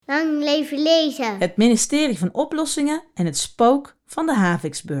even lezen. Het Ministerie van Oplossingen en het spook van de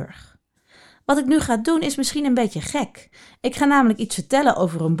Haviksburcht. Wat ik nu ga doen is misschien een beetje gek. Ik ga namelijk iets vertellen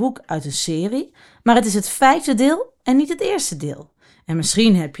over een boek uit een serie, maar het is het 5e deel en niet het eerste deel. En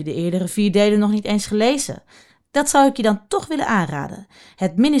misschien heb je de eerdere 4 delen nog niet eens gelezen. Dat zou ik je dan toch willen aanraden.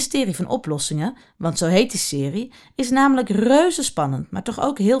 Het Ministerie van Oplossingen, want zo heet die serie, is namelijk reuze spannend, maar toch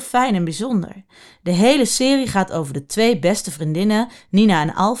ook heel fijn en bijzonder. De hele serie gaat over de 2 beste vriendinnen, Nina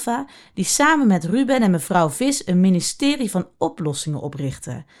en Alfa, die samen met Ruben en mevrouw Vis een ministerie van oplossingen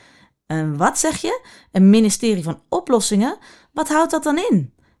oprichten. Wat zeg je? Een ministerie van oplossingen? Wat houdt dat dan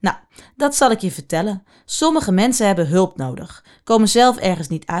in? Nou, dat zal ik je vertellen. Sommige mensen hebben hulp nodig, komen zelf ergens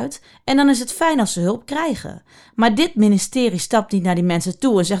niet uit en dan is het fijn als ze hulp krijgen. Maar dit ministerie stapt niet naar die mensen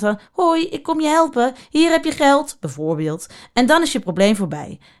toe en zegt dan: hoi, ik kom je helpen, hier heb je geld, bijvoorbeeld. En dan is je probleem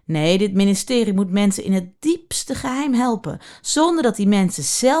voorbij. Nee, dit ministerie moet mensen in het diepste geheim helpen, zonder dat die mensen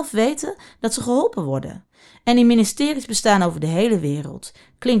zelf weten dat ze geholpen worden. En die ministeries bestaan over de hele wereld.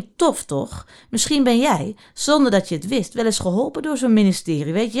 Klinkt tof, toch? Misschien ben jij, zonder dat je het wist, wel eens geholpen door zo'n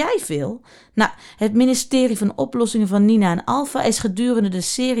ministerie. Weet jij veel? Nou, het ministerie van Oplossingen van Nina en Alfa is gedurende de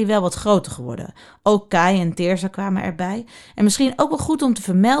serie wel wat groter geworden. Ook Kai en Teersa kwamen erbij. En misschien ook wel goed om te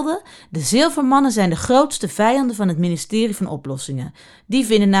vermelden, de zilvermannen zijn de grootste vijanden van het ministerie van Oplossingen. Die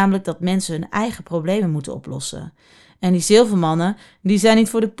vinden namelijk dat mensen hun eigen problemen moeten oplossen. En die zilvermannen, die zijn niet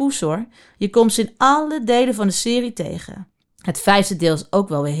voor de poes hoor. Je komt ze in alle delen van de serie tegen. Het 5e deel is ook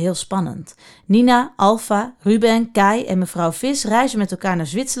wel weer heel spannend. Nina, Alfa, Ruben, Kai en mevrouw Vis reizen met elkaar naar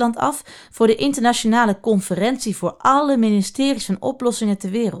Zwitserland af voor de internationale conferentie voor alle ministeries van oplossingen ter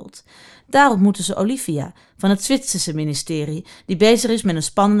wereld. Daar ontmoeten ze Olivia van het Zwitserse ministerie, die bezig is met een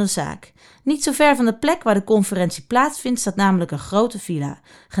spannende zaak. Niet zo ver van de plek waar de conferentie plaatsvindt staat namelijk een grote villa,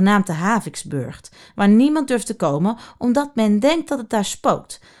 genaamd de Haviksburcht, waar niemand durft te komen omdat men denkt dat het daar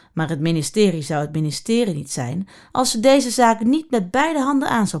spookt. Maar het ministerie zou het ministerie niet zijn als ze deze zaak niet met beide handen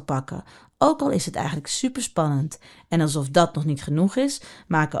aan zou pakken. Ook al is het eigenlijk superspannend. En alsof dat nog niet genoeg is,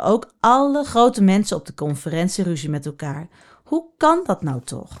 maken ook alle grote mensen op de conferentie ruzie met elkaar. Hoe kan dat nou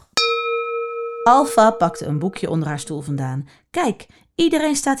toch? Alfa pakte een boekje onder haar stoel vandaan. Kijk,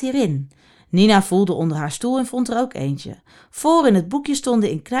 iedereen staat hierin. Nina voelde onder haar stoel en vond er ook eentje. Voor in het boekje stonden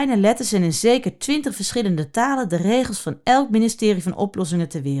in kleine letters en in zeker 20 verschillende talen de regels van elk ministerie van oplossingen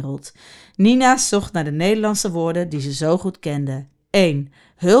ter wereld. Nina zocht naar de Nederlandse woorden die ze zo goed kende. 1.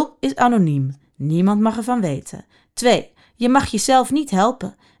 Hulp is anoniem. Niemand mag ervan weten. 2. Je mag jezelf niet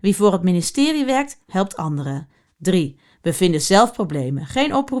helpen. Wie voor het ministerie werkt, helpt anderen. 3. We vinden zelf problemen,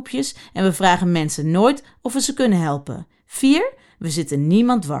 geen oproepjes en we vragen mensen nooit of we ze kunnen helpen. 4. We zitten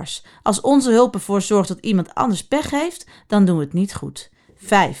niemand dwars. Als onze hulp ervoor zorgt dat iemand anders pech heeft, dan doen we het niet goed.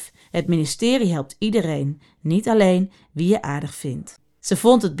 5. Het ministerie helpt iedereen, niet alleen wie je aardig vindt. Ze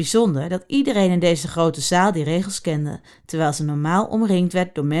vond het bijzonder dat iedereen in deze grote zaal die regels kende, terwijl ze normaal omringd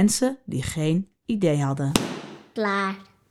werd door mensen die geen idee hadden. Klaar.